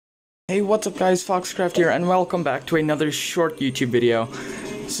Hey, what's up guys, Foxcraft here, and welcome back to another short YouTube video.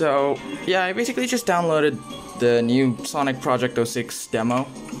 So, yeah, I basically just downloaded the new Sonic Project 06 demo.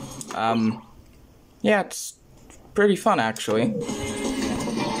 Yeah, it's pretty fun actually.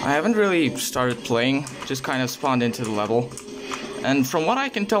 I haven't really started playing, just kind of spawned into the level. And from what I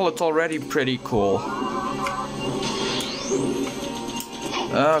can tell, it's already pretty cool.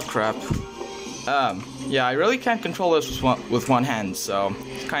 Oh crap. Yeah, I really can't control this with one hand, so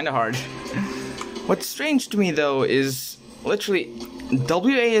it's kind of hard. What's strange to me though is literally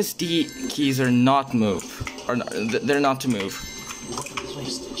WASD keys are not move, or they're not to move.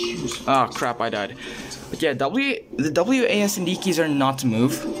 Oh crap, I died. But yeah, the WASD keys are not to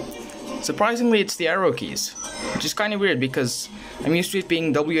move. Surprisingly, it's the arrow keys, which is kind of weird because I'm used to it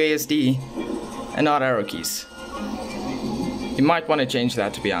being WASD and not arrow keys. You might want to change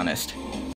that, to be honest.